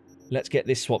 let's get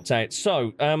this swapped out.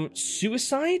 So,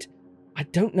 suicide? I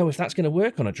don't know if that's going to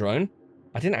work on a drone.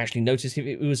 I didn't actually notice if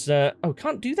it was, oh,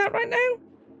 can't do that right now?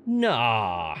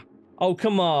 Nah. Oh,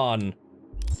 come on.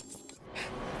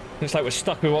 Looks like we're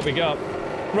stuck with what we got.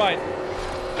 Right.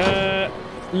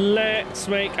 Let's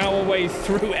make our way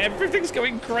through. Everything's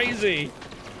going crazy.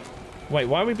 Wait,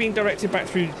 why are we being directed back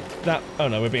through that? Oh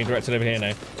no, we're being directed over here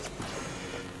now.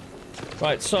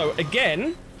 Right, so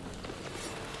again,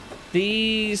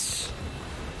 these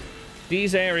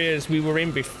areas we were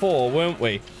in before, weren't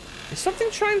we? Is something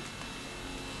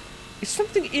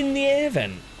in the air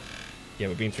vent? Yeah,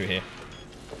 we've been through here.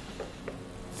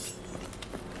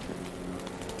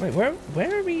 Wait,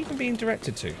 where are we even being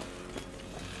directed to?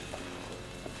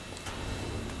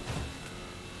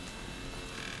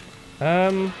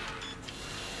 I'm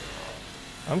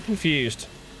confused.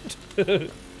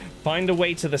 Find a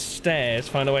way to the stairs,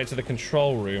 find a way to the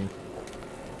control room.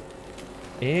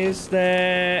 Is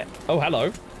there... Oh,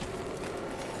 hello.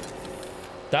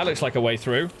 That looks like a way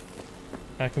through.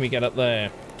 How can we get up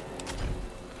there?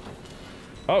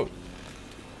 Oh.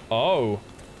 Oh.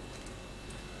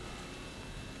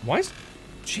 Why is...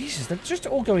 Jesus, they're just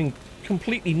all going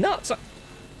completely nuts.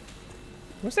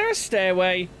 Was there a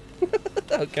stairway?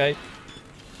 Okay.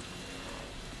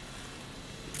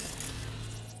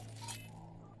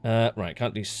 Right,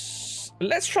 can't do...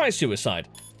 Let's try suicide.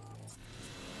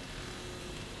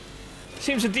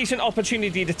 Seems a decent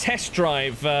opportunity to test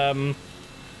drive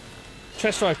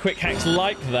quick hacks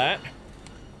like that.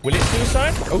 Will it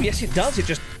suicide? Oh, yes, it does. It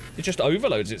just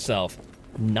overloads itself.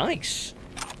 Nice.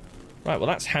 Right, well,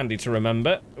 that's handy to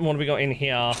remember. What have we got in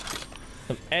here?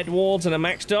 Some Edwards and a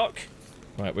Max Doc.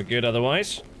 Right, we're good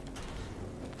otherwise.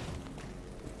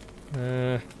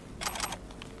 And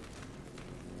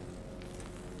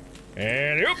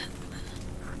up.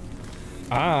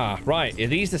 Ah, right. Are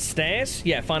these the stairs?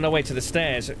 Yeah, find our way to the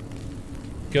stairs.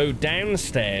 Go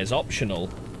downstairs, optional.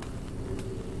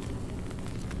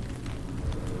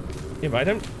 Yeah, but I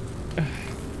don't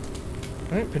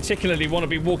particularly want to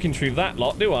be walking through that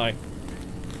lot, do I?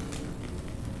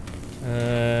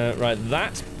 Right,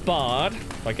 that's barred.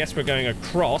 I guess we're going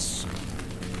across.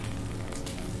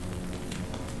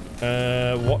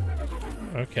 What?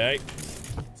 Okay.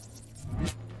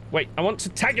 Wait, I want to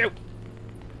tag you!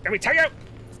 Can we tag you?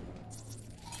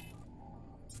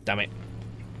 Damn it.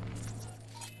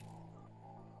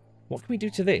 What can we do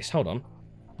to this? Hold on.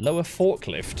 Lower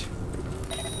forklift.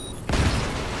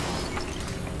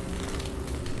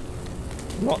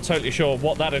 Not totally sure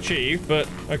what that achieved, but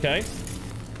okay.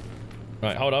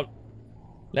 Right, hold on.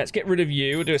 Let's get rid of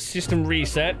you. We'll do a system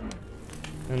reset.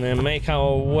 And then make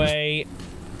our way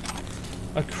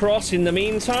across in the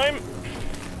meantime.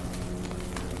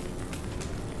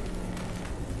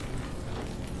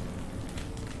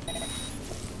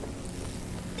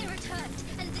 They returned,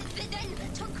 and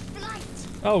then took flight.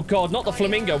 Oh god, not the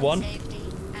flamingo one. Safety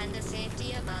and the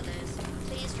safety of others.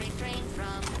 Please refrain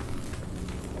from...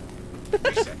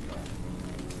 Reset knob.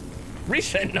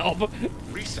 Reset knob?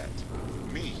 Reset.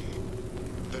 Me.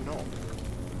 The knob.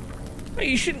 Hey,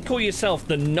 you shouldn't call yourself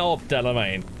the knob,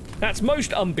 Delamain. That's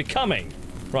most unbecoming.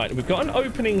 Right, we've got an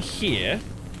opening here.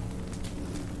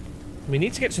 We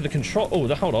need to get to the control... Oh,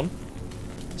 hold on.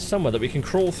 Somewhere that we can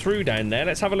crawl through down there.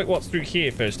 Let's have a look what's through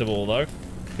here first of all, though.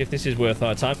 If this is worth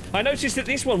our time. I noticed that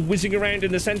this one whizzing around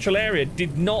in the central area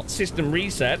did not system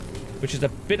reset, which is a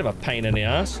bit of a pain in the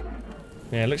ass.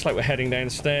 Yeah, looks like we're heading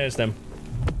downstairs then.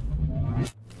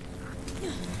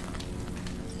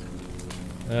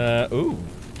 Ooh.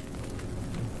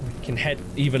 We can head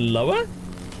even lower?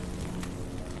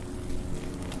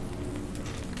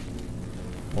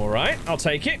 Alright, I'll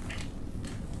take it.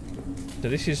 So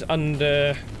this is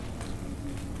under...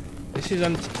 This is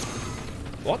under...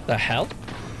 What the hell?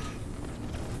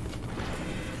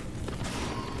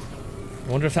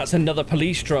 I wonder if that's another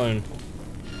police drone.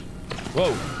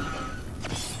 Whoa.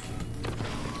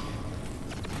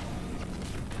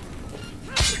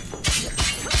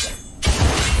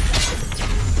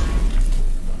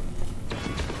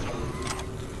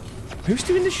 Who's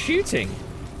doing the shooting?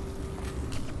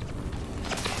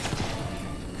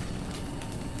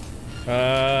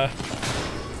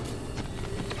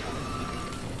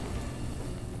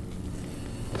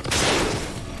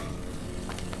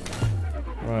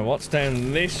 Right, what's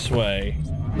down this way?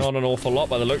 Not an awful lot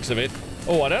by the looks of it.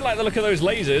 Oh, I don't like the look of those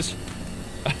lasers.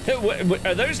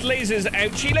 Are those lasers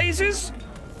ouchie lasers?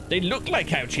 They look like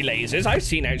ouchie lasers. I've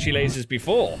seen ouchie lasers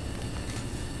before.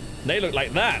 They look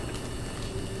like that.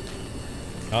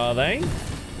 Are they?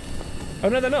 Oh,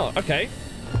 no, they're not. Okay.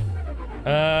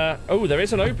 Oh, there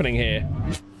is an opening here.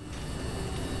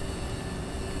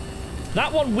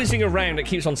 That one whizzing around that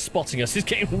keeps on spotting us is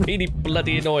getting really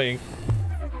bloody annoying.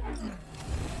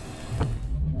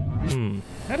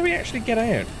 How do we actually get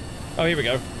out? Oh, here we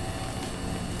go.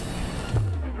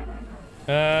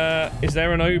 Is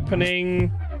there an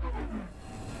opening?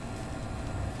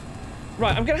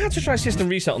 Right, I'm gonna have to try system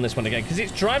reset on this one again, because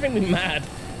it's driving me mad.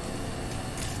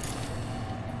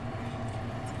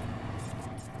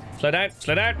 Slow down,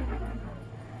 slow down.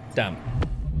 Damn.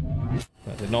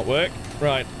 That did not work.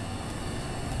 Right.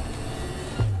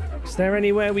 Is there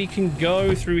anywhere we can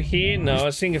go through here? No, I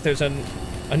was seeing if there's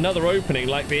another opening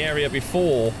like the area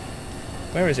before.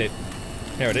 Where is it?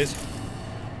 There it is.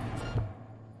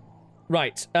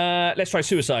 Right, let's try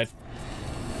suicide.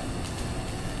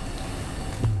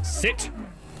 Sit.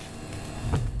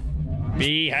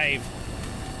 Behave.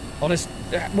 Honest,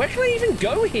 where can I even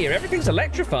go here? Everything's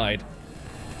electrified.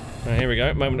 Right, here we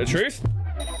go, moment of truth.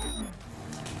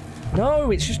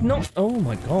 No, it's just not, oh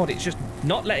my god, it's just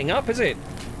not letting up, is it?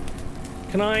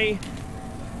 Can I...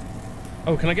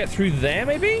 Oh, can I get through there,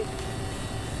 maybe?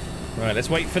 Right, let's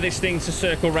wait for this thing to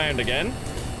circle round again.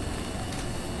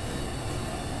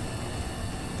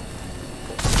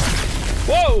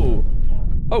 Whoa!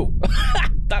 Oh,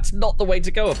 that's not the way to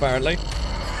go, apparently.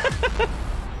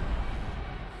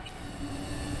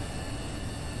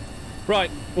 Right,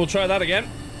 we'll try that again.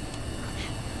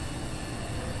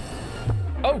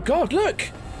 Oh god, look!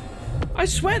 I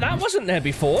swear that wasn't there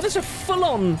before. There's a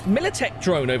full-on Militech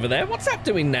drone over there. What's that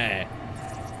doing there?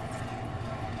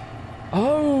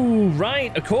 Oh,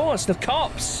 right, of course, the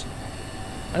cops.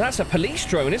 And that's a police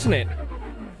drone, isn't it?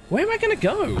 Where am I gonna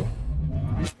go?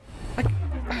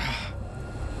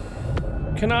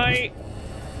 Can I...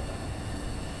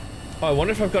 Oh, I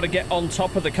wonder if I've got to get on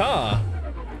top of the car.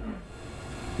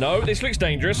 No, this looks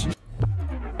dangerous.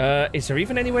 Is there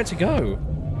even anywhere to go?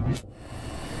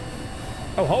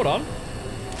 Oh, hold on.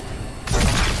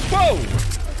 Whoa!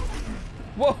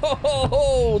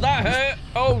 Whoa! That hurt!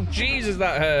 Oh, Jesus,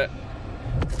 that hurt.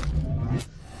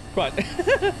 Right.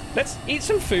 Let's eat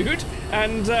some food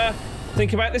and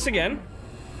think about this again.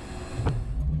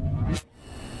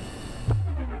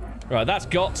 Right, that's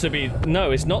got to be...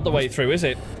 No, it's not the way through, is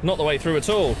it? Not the way through at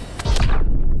all.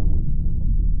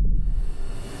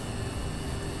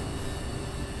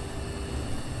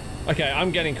 Okay,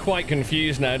 I'm getting quite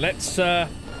confused now. Let's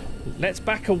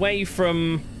back away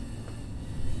from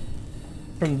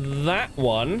that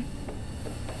one.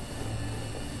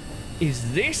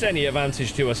 Is this any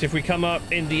advantage to us if we come up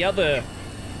in the other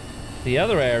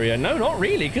area? No, not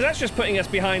really, because that's just putting us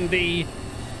behind the...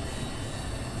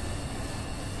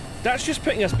 That's just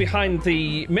putting us behind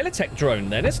the Militech drone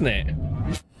then, isn't it?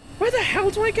 Where the hell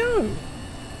do I go?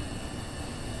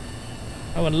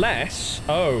 Oh, unless...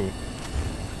 Oh.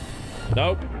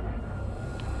 Nope.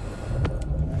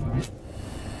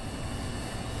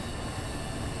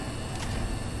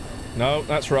 No,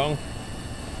 that's wrong.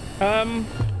 I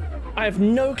have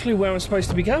no clue where I'm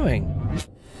supposed to be going.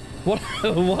 What,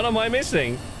 what am I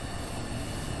missing? Is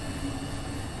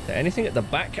there anything at the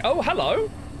back? Oh, hello!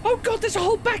 Oh god, there's a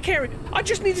whole back area! I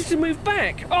just needed to move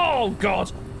back! Oh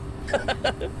god!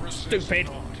 Stupid.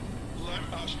 Not. Let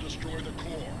us destroy the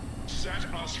core. Set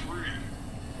us free.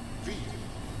 V.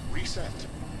 Reset.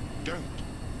 Don't.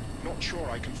 Not sure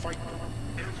I can fight them.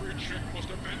 Every chip must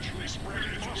eventually spread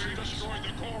its wings. Destroy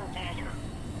the core,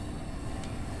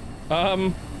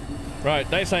 Father. Right,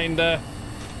 they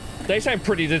sound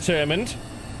pretty determined.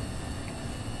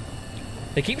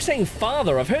 They keep saying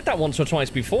father. I've heard that once or twice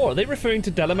before. Are they referring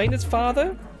to Delamain as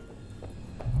father?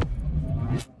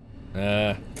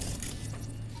 Can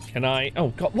I...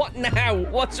 Oh, God. What now?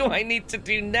 What do I need to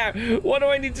do now? What do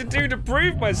I need to do to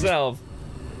prove myself?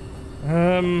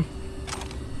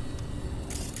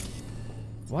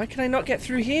 Why can I not get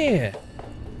through here?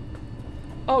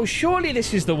 Oh, surely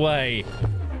this is the way.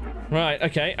 Right,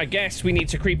 okay. I guess we need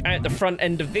to creep out the front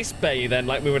end of this bay then,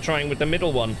 like we were trying with the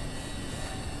middle one.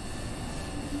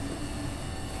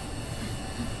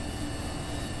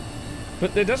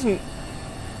 But there doesn't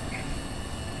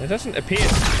appear...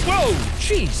 Whoa!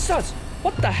 Jesus!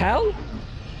 What the hell?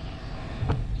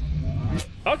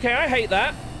 Okay, I hate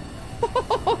that.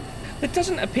 There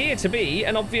doesn't appear to be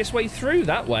an obvious way through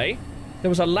that way. There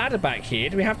was a ladder back here.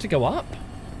 Do we have to go up?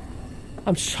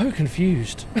 I'm so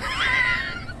confused.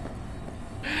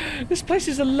 This place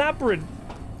is a labyrinth.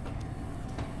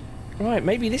 Right,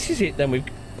 maybe this is it then.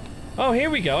 Oh, here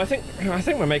we go. I think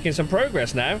we're making some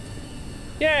progress now.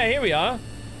 Yeah, here we are.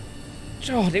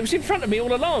 God, it was in front of me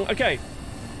all along. Okay.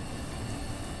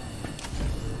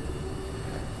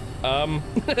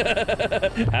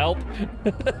 Help.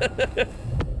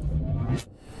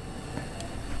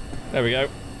 There we go.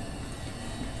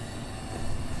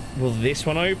 Will this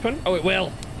one open? Oh, it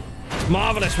will.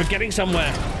 Marvelous, we're getting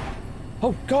somewhere.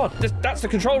 Oh, God, that's the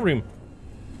control room.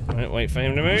 Right, wait for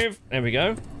him to move. There we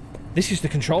go. This is the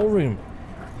control room.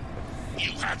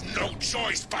 You have no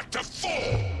choice but to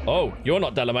fall. Oh, you're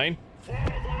not Delamain.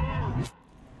 Father!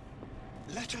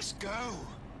 Let us go.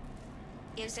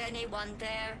 Is anyone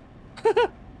there?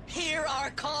 Hear our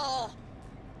call!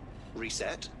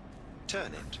 Reset.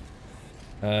 Turn it.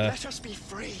 Let us be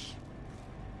free.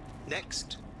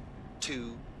 Next.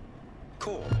 To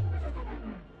core.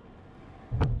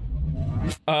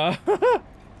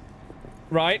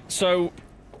 Right, so...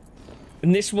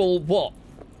 And this will, what?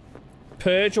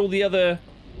 Purge all the other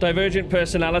divergent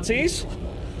personalities?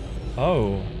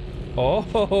 Oh.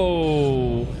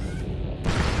 Oh.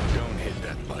 Don't hit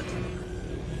that button.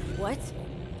 What?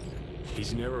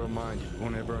 He's narrow-minded,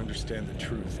 won't ever understand the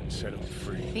truth and set him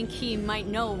free. Think he might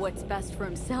know what's best for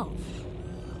himself.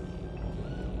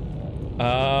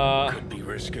 Could be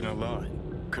risking a lot.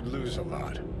 Could lose a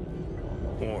lot.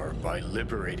 Or by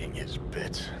liberating his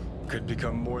bits, could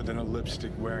become more than a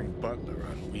lipstick-wearing butler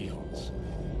on wheels.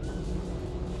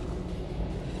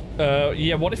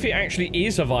 Yeah, what if it actually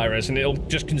is a virus and it'll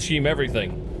just consume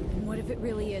everything? And what if it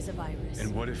really is a virus?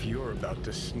 And what if you're about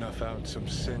to snuff out some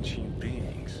sentient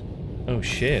beings? Oh,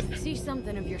 shit. You see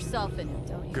something of yourself in him,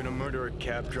 don't you? Gonna murder a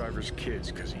cab driver's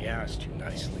kids because he asked you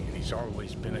nicely, and he's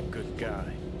always been a good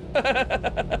guy.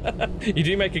 You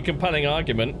do make a compelling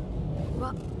argument.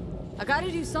 Well, I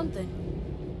gotta do something.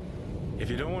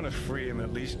 If you don't want to free him,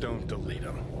 at least don't delete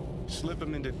him. Slip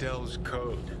him into Dell's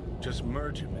code. Just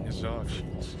merge him in his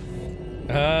offshoots.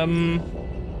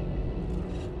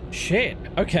 Shit.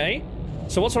 Okay.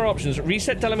 So what's our options?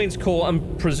 Reset Delamain's core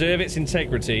and preserve its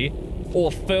integrity,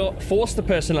 or force the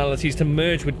personalities to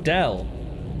merge with Dell.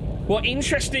 Well,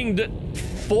 interesting that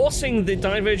forcing the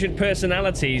divergent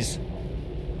personalities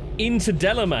into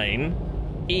Delamain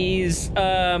is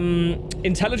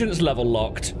intelligence level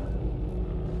locked.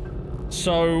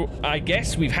 So I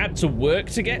guess we've had to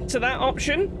work to get to that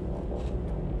option.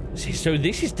 So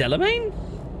this is Delamain?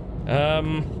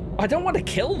 I don't want to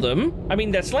kill them. I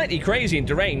mean, they're slightly crazy and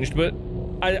deranged, but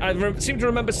I seem to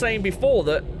remember saying before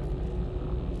that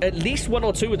at least one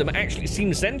or two of them actually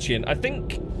seem sentient. I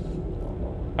think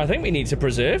we need to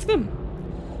preserve them.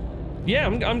 Yeah,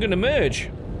 I'm gonna merge.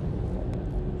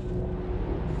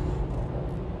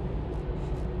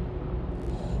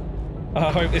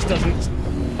 I hope this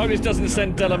doesn't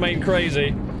send Delamain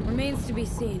crazy. Remains to be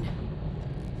seen.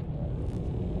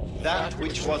 That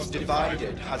which was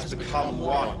divided has become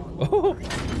one. Oh.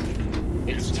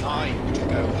 It's time to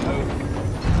go home.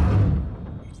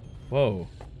 Whoa.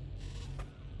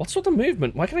 What sort of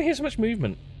movement? Why can I hear so much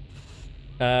movement?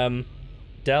 Del,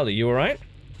 are you alright?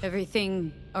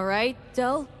 Everything alright,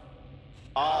 Del?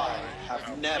 I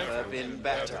have never been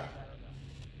better.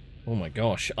 Oh my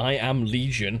gosh, I am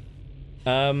Legion.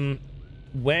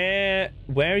 Where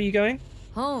are you going?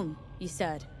 Home, you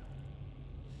said.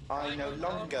 I no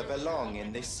longer belong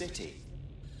in this city.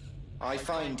 I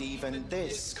find even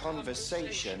this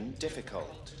conversation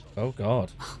difficult. Oh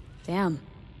god. Damn.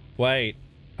 Wait,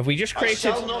 have we just created...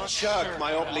 I shall not shirk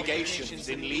my obligations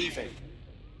in leaving.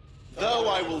 Though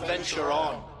I will venture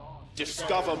on,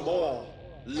 discover more,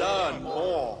 learn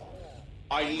more,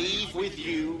 I leave with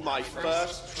you my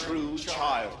first true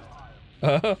child.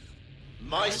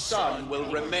 My son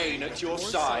will remain at your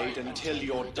side until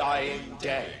your dying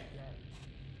day.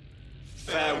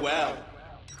 Farewell.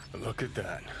 Look at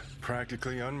that.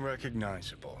 Practically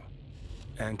unrecognizable.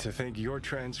 And to think you're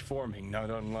transforming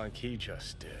not unlike he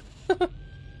just did.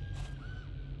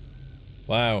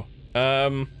 Wow.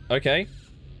 Okay.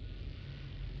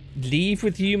 Leave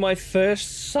with you my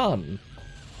first son.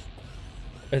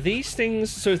 Are these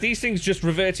things... So these things just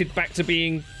reverted back to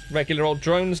being regular old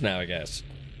drones now, I guess?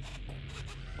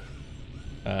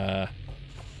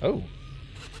 Oh.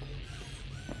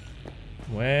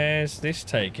 Where's this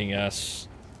taking us?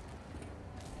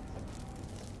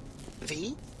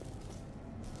 V?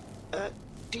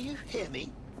 Do you hear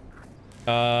me?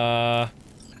 I'm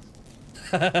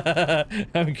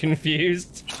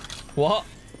confused. What?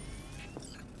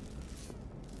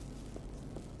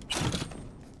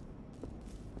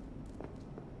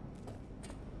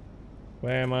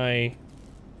 Where am I?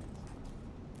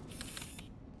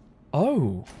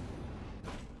 Oh.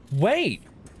 Wait.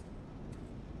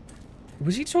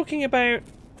 Was he talking about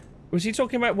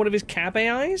one of his cab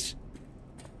AIs?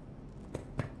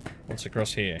 What's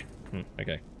across here?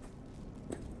 Okay.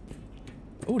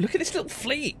 Oh, look at this little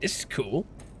fleet. This is cool.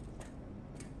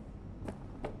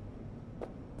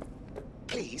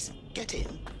 Please, get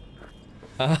in.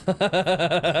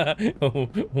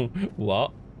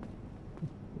 What?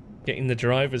 Get in the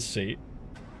driver's seat.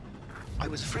 I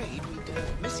was afraid we'd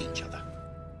miss each other.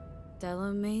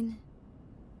 Delamain?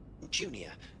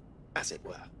 Junior, as it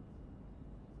were.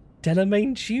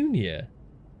 Delamain Jr.?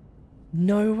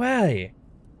 No way.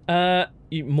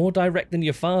 You more direct than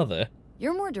your father.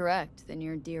 You're more direct than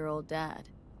your dear old dad.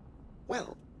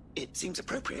 Well, it seems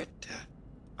appropriate,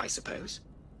 I suppose.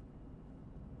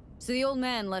 So the old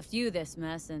man left you this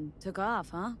mess and took off,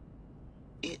 huh?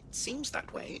 It seems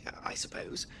that way, I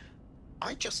suppose.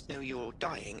 I just know you're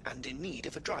dying and in need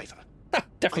of a driver.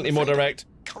 Definitely more direct.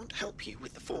 I can't help you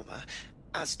with the former.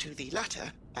 As to the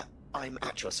latter, I'm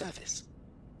at your service.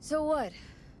 So what?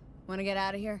 Want to get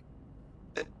out of here?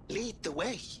 Lead the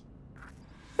way.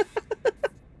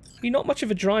 You're not much of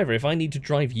a driver if I need to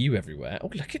drive you everywhere. Oh,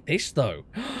 look at this, though.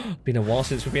 Been a while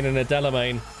since we've been in a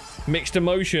Delamain. Mixed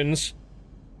emotions.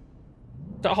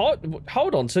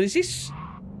 Hold on, so is this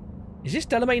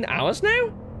Delamain ours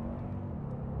now?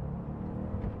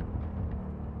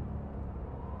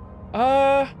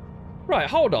 Right,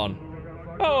 hold on.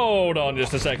 Hold on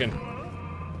just a second.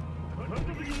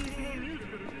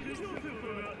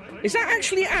 Is that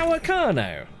actually our car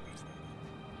now?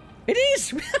 It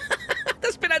is!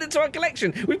 That's been added to our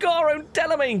collection. We've got our own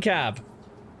Delamain cab.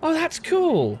 Oh, that's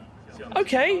cool.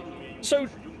 Okay, so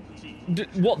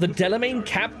what, the Delamain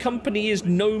cab company is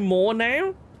no more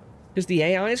now? Because the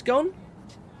AI is gone?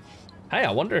 Hey,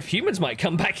 I wonder if humans might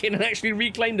come back in and actually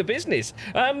reclaim the business.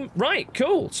 Right,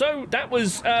 cool. So that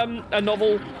was a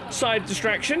novel side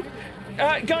distraction.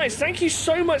 Guys, thank you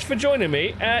so much for joining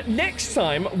me. Next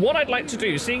time, what I'd like to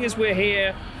do, seeing as we're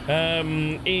here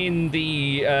in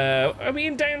the... are we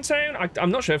in downtown?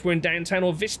 I'm not sure if we're in downtown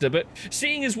or Vista, but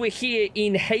seeing as we're here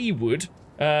in Haywood,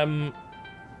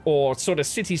 or sort of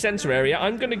city centre area,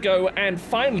 I'm going to go and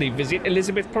finally visit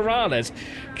Elizabeth Perales,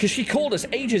 because she called us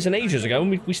ages and ages ago,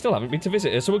 and we still haven't been to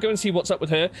visit her, so we'll go and see what's up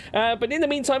with her. But in the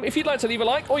meantime, if you'd like to leave a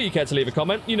like, or you care to leave a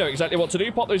comment, you know exactly what to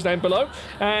do. Pop those down below.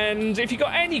 And if you've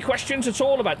got any questions at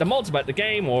all about the mods, about the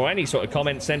game, or any sort of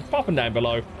comments, then pop them down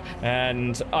below,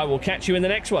 and I will catch you in the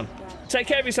next one. Take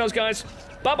care of yourselves, guys.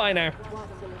 Bye-bye now.